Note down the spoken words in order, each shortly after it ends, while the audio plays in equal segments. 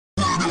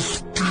तर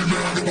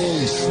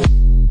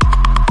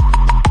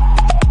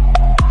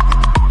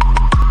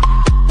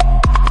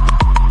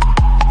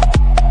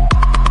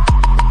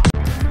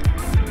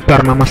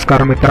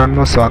नमस्कार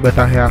मित्रांनो, स्वागत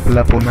आहे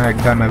आपलं पुन्हा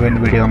एकदा नवीन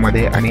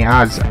व्हिडिओमध्ये. आणि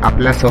आज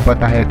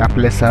आपल्यासोबत आहेत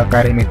आपले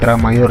सहकारी मित्र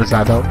मयूर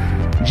जाधव,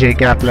 जे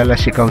की आपल्याला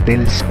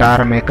शिकवतील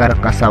स्टार मेकर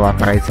कसा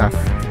वापरायचा.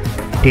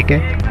 ठीक आहे,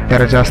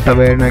 तर जास्त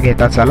वेळ न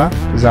घेता चला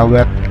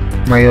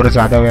जाऊयात मयूर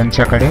जाधव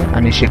यांच्याकडे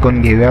आणि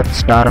शिकून घेऊयात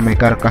स्टार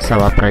मेकर कसा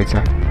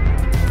वापरायचा.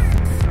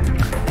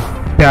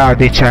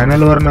 त्याआधी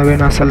चॅनलवर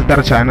नवीन असेल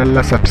तर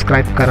चॅनलला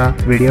सबस्क्राईब करा,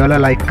 व्हिडिओला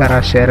लाईक करा,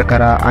 शेअर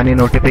करा आणि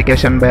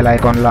नोटिफिकेशन बेल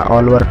आयकॉनला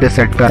ऑलवरती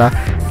सेट करा,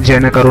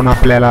 जेणेकरून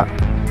आपल्याला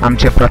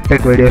आमचे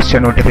प्रत्येक व्हिडिओजचे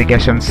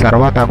नोटिफिकेशन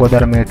सर्वात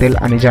अगोदर मिळतील.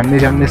 आणि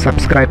ज्यांनी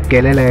सबस्क्राईब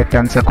केलेले आहे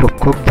त्यांचं खूप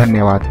खूप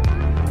धन्यवाद.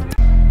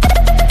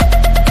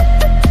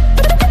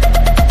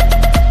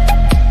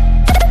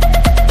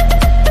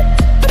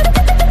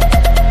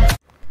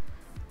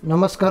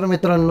 नमस्कार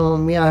मित्रांनो,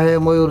 मी आहे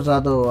मयूर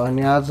जाधव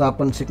आणि आज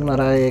आपण शिकणार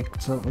आहे एक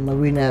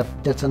नवीन ॲप,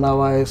 त्याचं नाव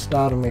आहे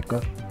स्टार मेकर.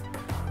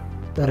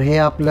 तर हे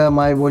आपल्या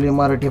मायबोली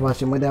मराठी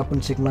भाषेमध्ये आपण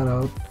शिकणार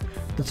आहोत.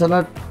 तर चला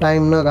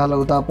टाईम न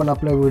घालवता आपण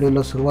आपल्या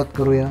व्हिडिओला सुरुवात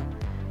करूया.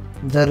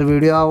 जर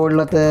व्हिडिओ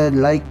आवडला तर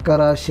लाईक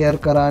करा, शेअर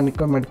करा आणि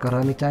कमेंट करा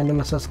आणि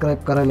चॅनलला सबस्क्राईब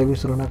करायला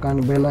विसरू नका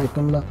आणि बेल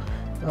आयकॉनला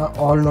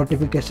ऑल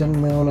नोटिफिकेशन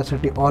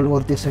मिळवण्यासाठी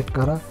ऑलवरती सेट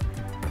करा.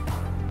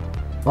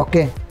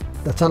 ओके,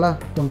 तर चला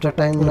तुमचा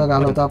टाईम न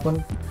घालवता आपण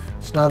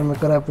स्टार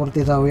मेकर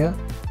ॲपवरती जाऊया.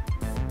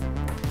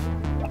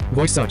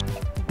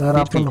 तर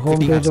आपण होम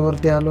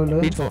पेजवरती आलेलो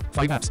आहे.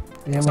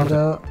 हे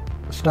माझं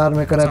स्टार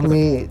मेकर ॲप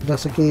मी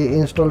जसं की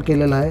इन्स्टॉल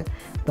केलेलं आहे.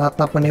 तर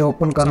आता आपण हे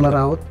ओपन करणार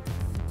आहोत.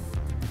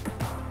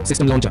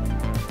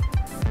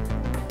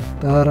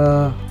 तर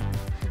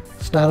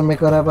स्टार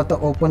मेकर ॲप आता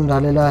ओपन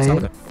झालेलं आहे.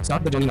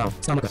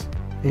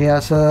 हे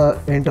असं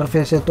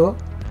इंटरफेस येतो.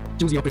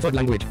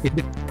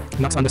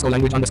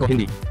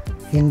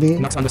 Hindi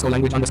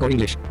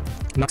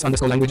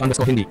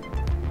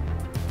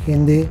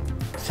Hindi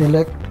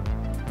select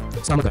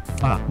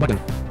button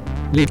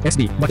leave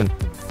SD button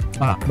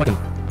button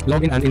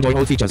log in and enjoy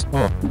all features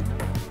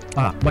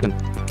button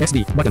SD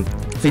button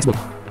Facebook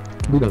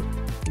Google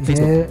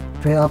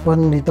हे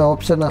आपण इथं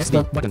ऑप्शन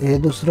असतात. हे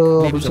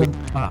दुसरं ऑप्शन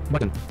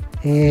button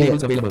हे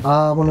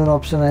म्हणून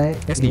ऑप्शन आहे.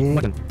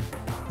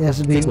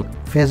 SB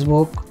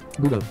Facebook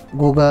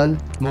Google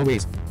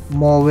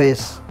more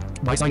ways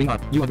by signing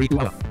up you agree to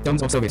our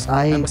terms of service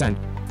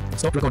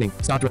stop recording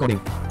start recording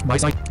by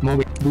sign more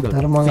ways Google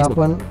तर मग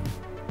आपण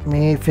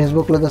मी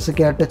फेसबुकला जसं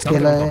की अटॅच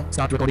केलं आहे,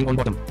 start recording on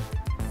bottom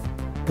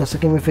जसं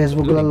की मी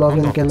फेसबुकला लॉग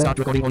इन केलं. start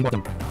recording on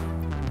bottom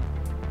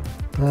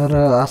तर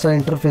असा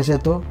इंटरफेस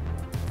येतो.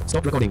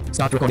 stop recording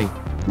start recording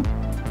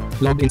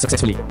logged in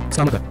successfully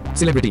Samaka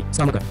celebrity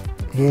Samaka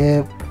हे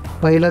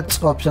पहिलंच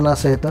ऑप्शन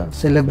असं येतं.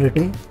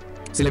 Celebrity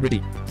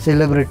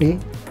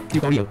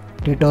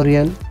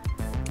tutorial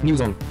new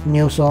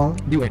song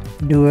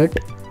duet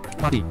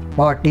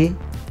party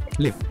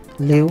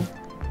live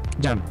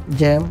jam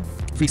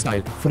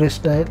freestyle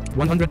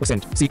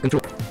 100% seat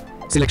control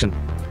selection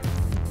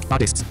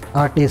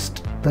artist.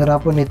 तर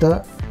आपण इथं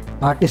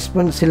आर्टिस्ट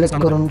पण सिलेक्ट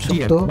करून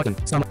शकतो.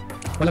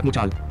 पलक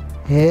मुछाल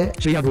हे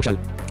श्रेया घोषाल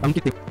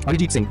अंकित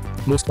Arijit Singh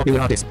most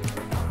popular artist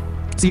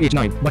CH9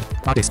 but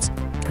artist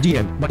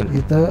GM button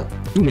इथं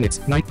 2 minutes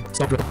 9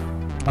 stop record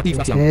Atif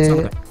Aslam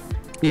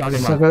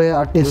सगळे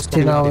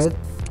आर्टिस्टचे नाव आहेत.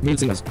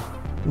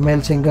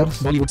 Male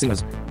singers Bollywood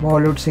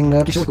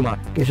singers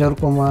Kishore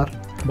Kumar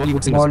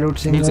Bollywood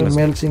singer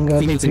male singer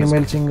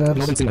female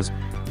singers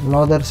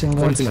नॉर्दर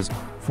singers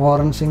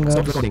foreign singers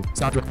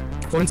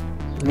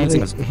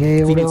हे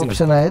एवढे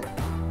ऑप्शन आहेत.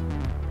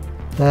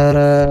 तर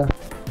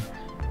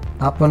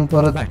आपण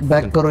परत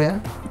बॅक करूया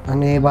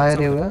आणि बाहेर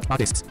येऊया.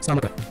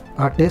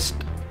 आर्टिस्ट.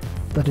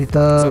 तर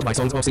इथं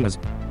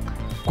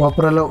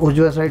कोपऱ्याला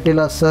उजव्या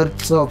साईडला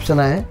सर्चचं ऑप्शन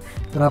आहे.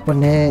 तर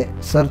आपण हे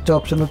सर्च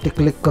ऑप्शनवरती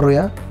क्लिक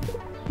करूया.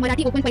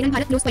 मराठी ओपन पहिलं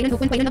भारत क्लोज पहिलं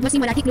ओपन पहिलं नवसी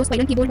मराठी क्लोज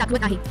पहिलं कीबोर्ड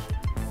दाखवत आहे.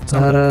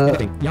 तर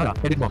यारा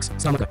edit box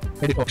सामका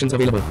edit options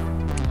available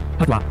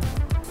हटवा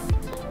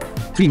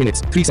 3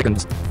 minutes 3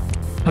 seconds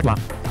हटवा.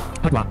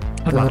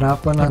 तर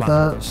आपण आता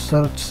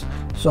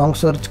सॉन्ग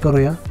सर्च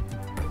करूया.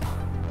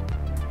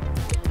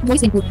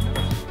 वॉइस इनपुट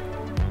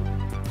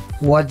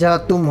वजह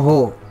तुम हो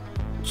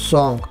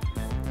सॉन्ग.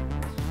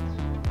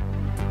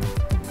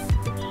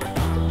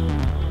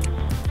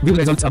 व्यू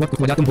रिजल्ट्स अब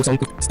वजह तुम हो song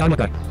star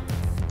maker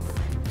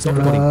stop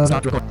recording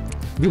start record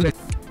view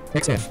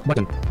XF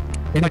button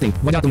editing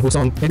वजह तुम हो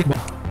सॉन्ग edit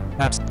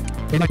apps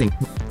editing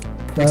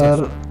तर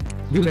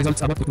view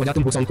results अब वजह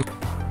तुम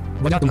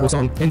हो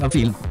song end of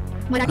field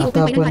Marathi आता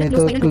ओपन आपण पहिलं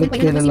इथं क्लिक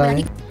केलेलं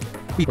आहे.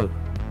 people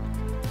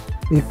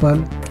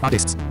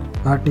artists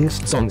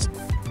songs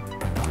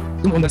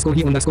तुम underscore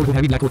he underscore who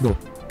heavy black wood go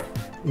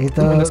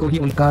इथं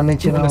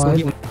गाण्याचे नाव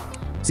आहे.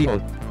 see all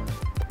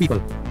people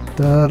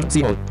तर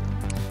see all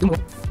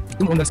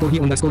तुम underscore he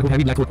underscore who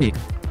heavy black wood pick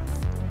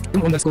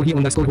तुम underscore he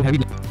underscore who heavy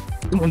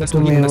तुम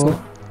underscore he underscore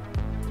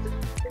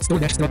store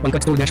dash stop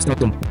Pankaj store dash stop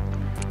तुम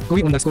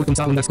कोई underscore तुम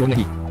सा underscore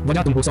नहीं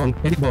वजह तुम हो सॉन्ग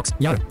edit box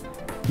यार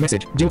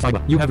message Geo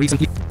Fiber you have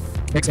recently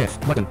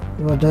XF button.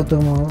 वजा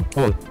तुम हो.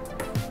 All.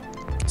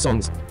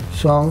 Songs.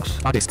 Songs.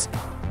 Artists.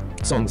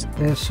 Songs.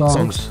 हे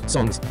songs.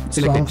 Songs.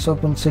 Selected. Songs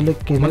आपण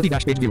सिलेक्ट केले.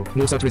 Multi-dash page view.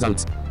 No search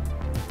results.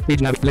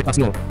 Page nav. Let us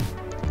know.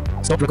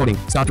 Stop recording.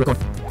 Start record.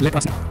 Let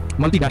us.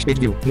 Multi-dash page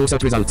view. No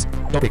search results.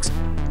 Topics.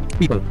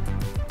 People.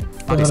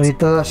 तर Artists.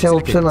 इथं असे Selected.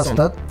 Option Song.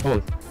 असतात. All.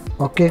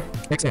 Okay.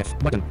 XF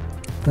button.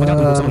 तर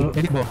Vajatun song.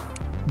 Edit bar.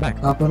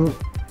 Back. आपण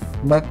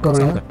back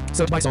करूया. Samakat.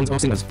 Search by songs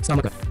or singers.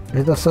 Samakat.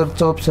 इथं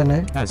search option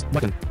आहे. As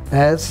button.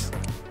 As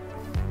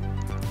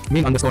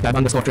Main underscore tab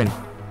underscore trend.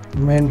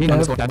 Main Main tab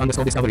underscore tab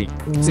underscore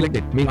discovery.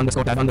 Selected. Main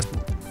underscore tab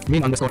underscore.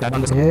 Main underscore tab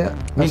underscore. हे Main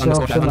असे underscore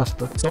tab option un-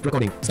 असतात. Stop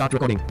recording. Start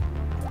recording.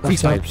 असे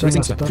Freestyle. Option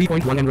Racing style. असतात.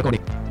 3.1 M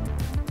recording.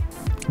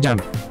 Jam.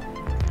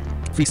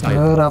 Freestyle.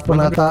 तर आपण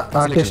 100 आता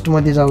selection. Artist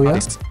मध्ये जाऊया.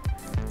 Artists.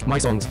 My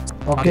songs.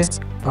 Okay.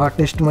 Artists.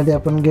 Artist मध्ये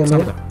आपण गेलो.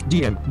 Samakat.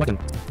 GM button.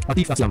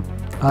 Atif Aslam.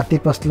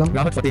 Atif Aslam,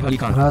 Rahat Fateh Ali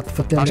Khan. राहत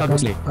फतेह आशा Khan,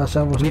 Bhosale,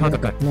 Asha Bhosle, Neha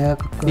Kakkar, Neha A.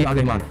 Kakkar, R.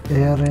 Rahman.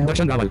 AR Rahman,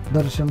 Darshan Rawal.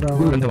 Darshan Guru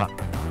Rawal. Randhawa.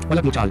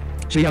 Palak Muchal.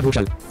 Shreya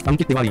Ghoshal.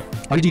 Ankit Tiwari.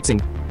 Arijit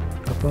Singh.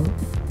 आपण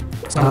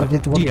Samakat.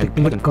 अर्जित वरती GM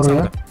click button.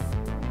 करूया.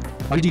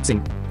 Samakat. Arijit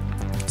Singh.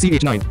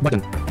 CH9 button.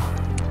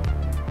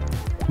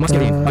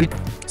 Masquerade. Arijit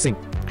Singh.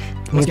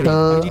 Masquerade.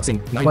 इथं Arijit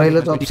Singh. 9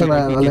 पहिलंच 23 option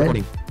recording.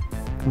 आलंय.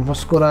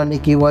 मुस्कुराने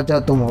की वजह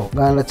तुम हो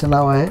गाण्याचं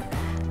नाव आहे.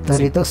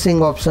 तर इथं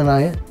सिंग ऑप्शन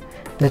आहे,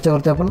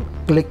 त्याच्यावरती आपण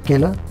क्लिक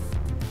केलं.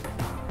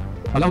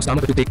 Allow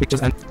Samakat to take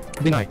pictures and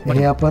deny हे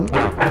button. आपण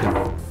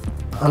Allow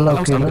अलाव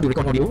Samakat to केलं.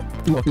 record audio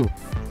 2 of 2.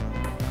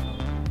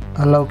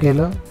 अलाव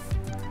केलं.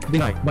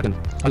 Deny button.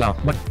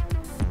 Allow but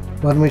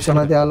permission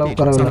आधी अलाव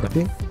करावी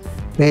लागते.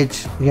 पेज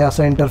हे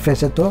असा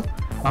इंटरफेस येतो.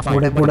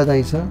 पुढे पुढे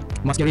जायचं.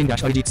 Masquerade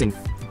dash Arijit Singh.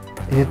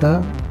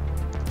 इथं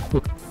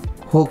Hook.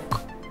 Hook,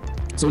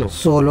 Solo.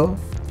 Solo,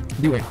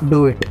 Duet.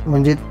 Do it.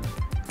 म्हणजे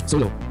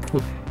Solo.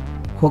 Hook.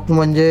 हुक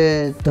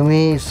म्हणजे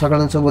तुम्ही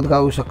सगळ्यांसोबत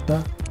गाऊ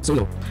शकता.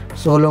 Solo.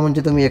 सोलो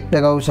म्हणजे तुम्ही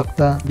एकटं गाऊ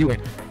शकता. Duet.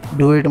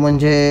 डू इट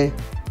म्हणजे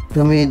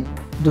तुम्ही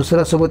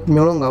दुसऱ्यासोबत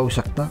मिळून गाऊ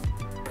शकता.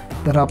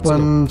 तर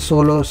आपण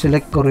सोलो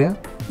सिलेक्ट करूया.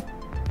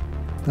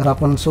 तर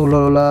आपण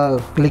सोलोला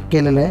क्लिक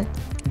केलेलं आहे.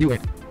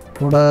 Duet.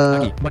 पुढं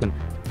Aki button.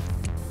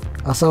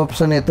 असं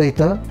ऑप्शन येतं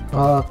इथं.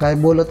 काय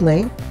बोलत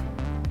नाही,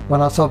 पण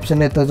असं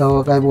ऑप्शन येतं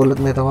जेव्हा काय बोलत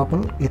नाही तेव्हा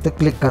आपण इथं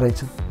क्लिक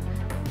करायचं.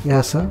 हे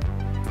असं.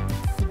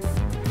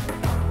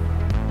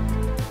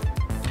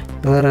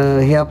 तर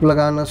हे आपलं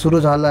गाणं सुरू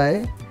झालं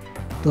आहे.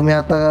 तुम्ही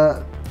आता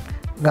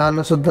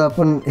गाणंसुद्धा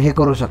आपण हे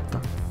करू शकता.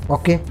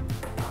 ओके.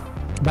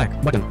 Back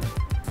button.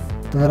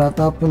 तर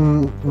आता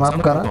आपण माफ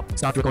Samakat करा, top.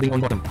 Start recording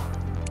on bottom.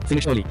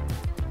 Finish early.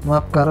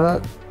 माफ करा,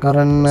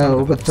 कारण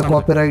उगाचचं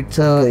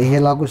कॉपीराईटचं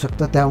हे लागू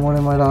शकतं, त्यामुळे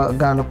मला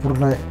गाणं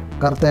पूर्ण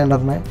करता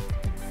येणार नाही.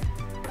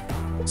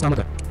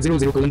 Samakat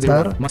 00:01.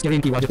 तर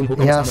Masquerade की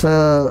Wajatun हे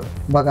असं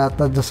बघा.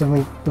 आता जसं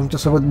मी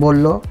तुमच्यासोबत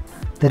बोललो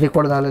ते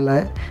रेकॉर्ड झालेलं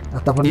आहे.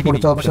 आता आपण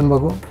पुढचं ऑप्शन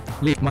बघू.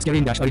 Late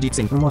Masquerade dash Arijit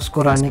Singh.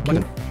 मुस्कुराने की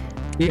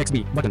AXB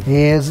button.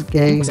 Age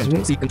 2%.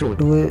 Seek control.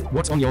 To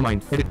What's on your mind?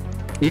 Edit.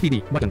 APD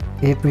button.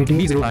 APD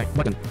B0I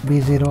button.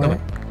 B0 आहे.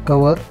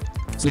 Cover,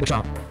 Slider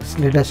sharp.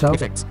 स्लिडशॉप,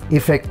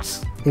 Effects.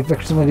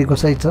 इफेक्ट्समध्ये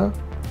घुसायचं.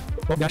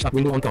 Pop dash up window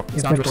on top. Start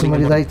recording on इफेक्ट्समध्ये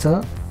bottom.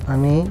 जायचं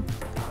आणि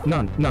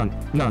None.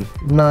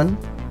 None.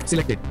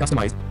 Selected.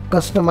 Customized.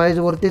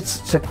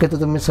 कस्टमाइजवरतीच शक्यतो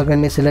तुम्ही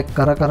सगळ्यांनी select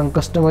करा, कारण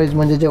customise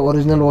म्हणजे जे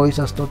ओरिजिनल व्हॉइस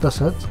असतो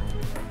तसंच.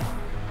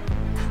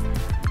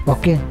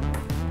 ओके.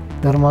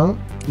 तर मग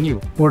New.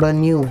 पुढं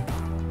न्यू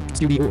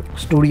Studio.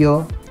 Studio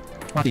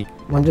Party.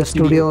 म्हणजे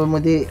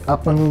स्टुडिओमध्ये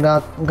आपण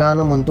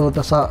गाणं म्हणतो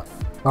तसा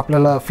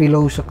आपल्याला फील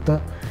होऊ शकतं.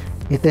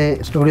 इथे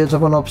स्टुडिओचं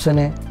पण ऑप्शन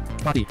आहे,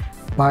 Party.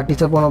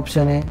 पार्टीचं पण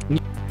ऑप्शन आहे.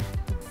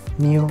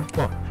 New,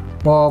 Pop.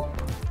 Pop,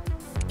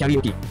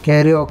 Karaoke.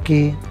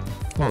 Karaoke,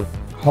 Hall.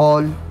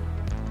 Hall,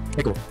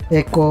 Echo.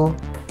 एको,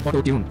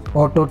 Auto tune.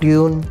 Auto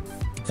tune,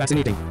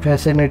 Fascinating.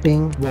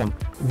 Fascinating, Warm.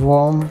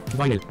 Warm,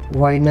 Vinyl.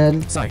 वायनल,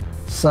 Sigh.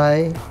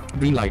 साय,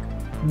 Dreamlike.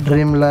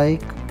 Dream like,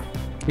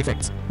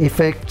 Effects.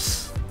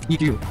 Effects.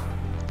 EQ.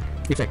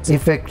 Effects.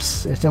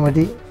 Effects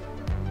याच्यामध्ये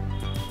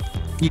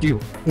EQ.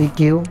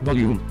 EQ,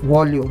 Volume.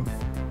 Volume.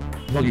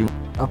 Volume.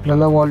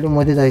 आपल्याला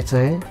व्हॉल्यूममध्ये जायचं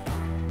आहे.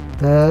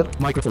 तर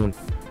Microphone.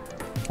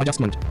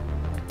 Adjustment.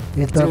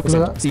 इथं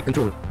 0%. आपलं Seek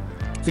control.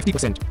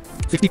 50%.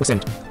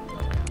 50%.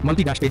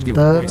 Multi-dash page view.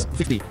 तर- Voice.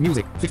 50.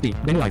 Music.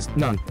 50. Minimize.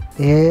 None.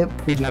 हे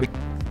Page navig.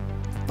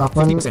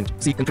 आपण 50%.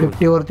 Seek control.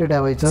 50वरती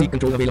ठेवायचं. Seek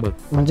control available.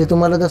 म्हणजे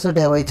तुम्हाला जसं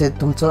ठेवायचं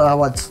आहे, तुमचा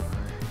आवाज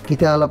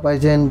किती आला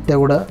पाहिजे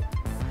तेवढं.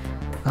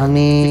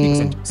 आणि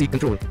 50%. Seek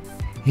control.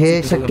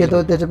 हे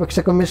शक्यतो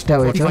त्याच्यापेक्षा कमीच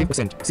ठेवायचं.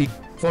 45%. Seek.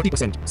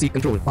 40%. Seek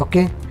control.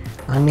 ओके.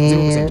 आणि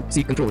 0%.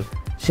 Seek control.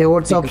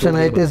 शेवटचं ऑप्शन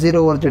आहे ते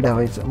 0वरती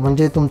ठेवायचं,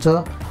 म्हणजे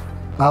तुमचं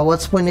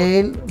आवाज पण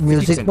येईल,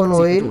 म्युझिक पण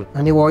होईल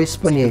आणि व्हॉइस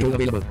पण Seek येईल. control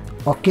available.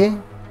 ओके.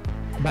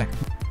 Back.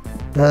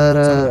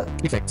 तर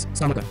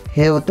Effects. Samakat.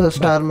 हे होतं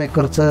स्टार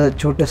मेकरचं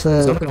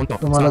छोटंसं Samakat on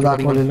top. तुम्हाला Start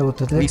recording दाखवलेलं on-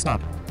 होतं ते.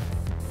 Restart.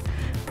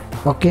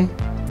 ओके.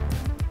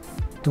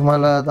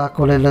 तुम्हाला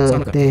दाखवलेलं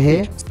Samakat. ते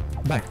हे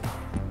Back.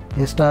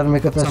 हे स्टार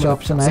मेकरचं असे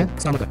ऑप्शन आहेत.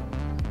 Samakat.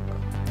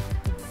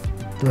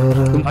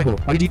 तर Tum Iho.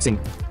 Arijit Singh.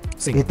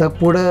 Sing. इथं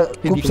पुढं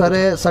खूप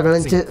सारे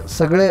सगळ्यांचे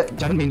सगळे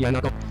Jagan Main Yana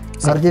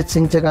Kop. Arijit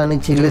सिंगच्या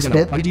गाण्यांची लिस्ट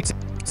आहेत. Arijit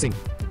Sing.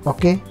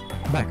 Okay,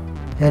 Back.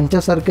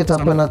 ह्यांच्यासारखेच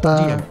आपण आता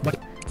GM. But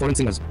foreign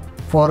singers.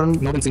 Foreign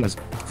Northern singers.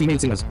 Female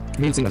singers.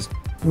 Male singers.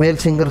 Mail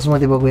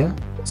सिंगर्समध्ये बघूया.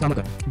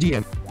 Samakar.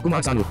 GM.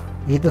 Kumar Sanu.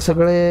 इथं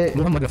सगळे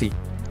Muhammad Rafi.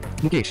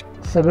 Mukesh.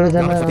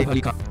 सगळेजण Rahat Fateh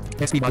Ali Khan.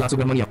 SP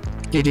Balasubramaniam.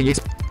 KJ Yes.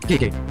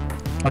 KK.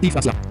 Atif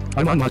Aslam.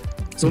 Arman Mal.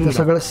 इथं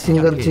सगळ्या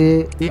सिंगरचे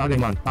A.R.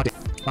 Rahman.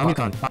 Artist. Amir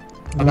Khan.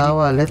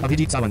 नावं आलेत.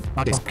 Abhijit Sawant.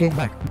 Artist. Okay.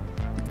 Back.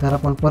 तर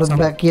आपण परत Samakar.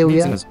 बॅक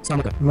येऊया. Male singers.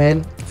 Samakar.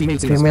 Mail Female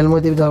singers.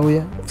 फिमेलमध्ये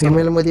जाऊया.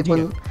 फिमेलमध्ये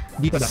पण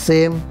Deepada.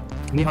 Same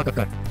Neha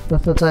Kakkar.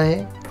 तसंच आहे.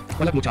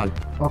 Palak Muchal.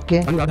 Okay,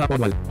 Anuradha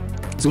Podwal.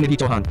 Sunidhi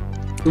Chauhan.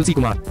 Tulsi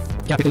Kumar.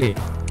 Capital A.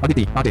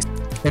 Aditi. Artist.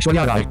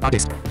 Aishwarya Rai.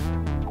 Artist.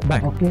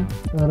 Back. Okay.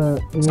 तर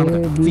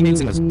Samakar. A, B, Female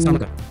singers. C,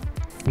 Samakar.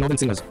 Northern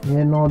singers.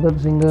 हे northern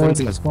Foreign singers,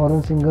 singers.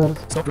 Foreign singers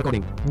Stop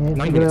recording. हे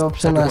 9 सगळे minutes.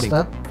 Option Stop recording.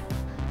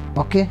 असतात.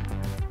 Okay,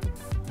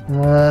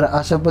 तर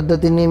अशा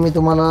पद्धतीने मी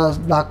तुम्हाला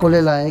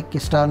दाखवलेलं आहे की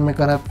स्टार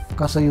मेकर ॲप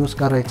कसं यूज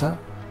करायचा.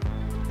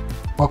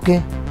 ओके,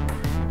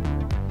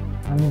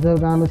 आणि जर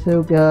गाणं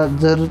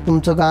जर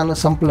तुमचं गाणं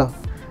संपलं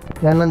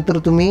त्यानंतर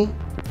तुम्ही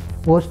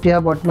पोस्ट या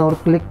बटनावर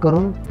क्लिक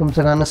करून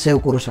तुमचं गाणं सेव्ह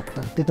करू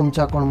शकता. ते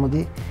तुमच्या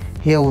अकाउंटमध्ये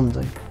हे होऊन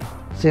जाईल,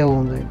 सेव्ह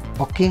होऊन जाईल.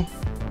 ओके,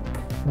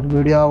 तर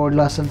व्हिडिओ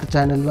आवडला असेल तर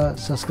चॅनलला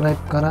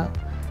सबस्क्राईब करा,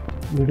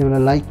 व्हिडिओला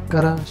लाईक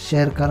करा,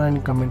 शेअर करा आणि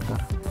कमेंट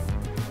करा.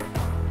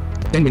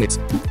 10 minutes.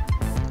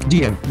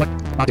 GM. But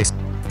artist.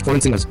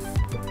 Foreign singers.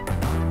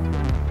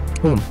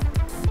 Home.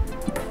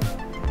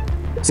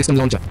 System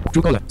launcher.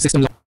 Truecaller. System launcher.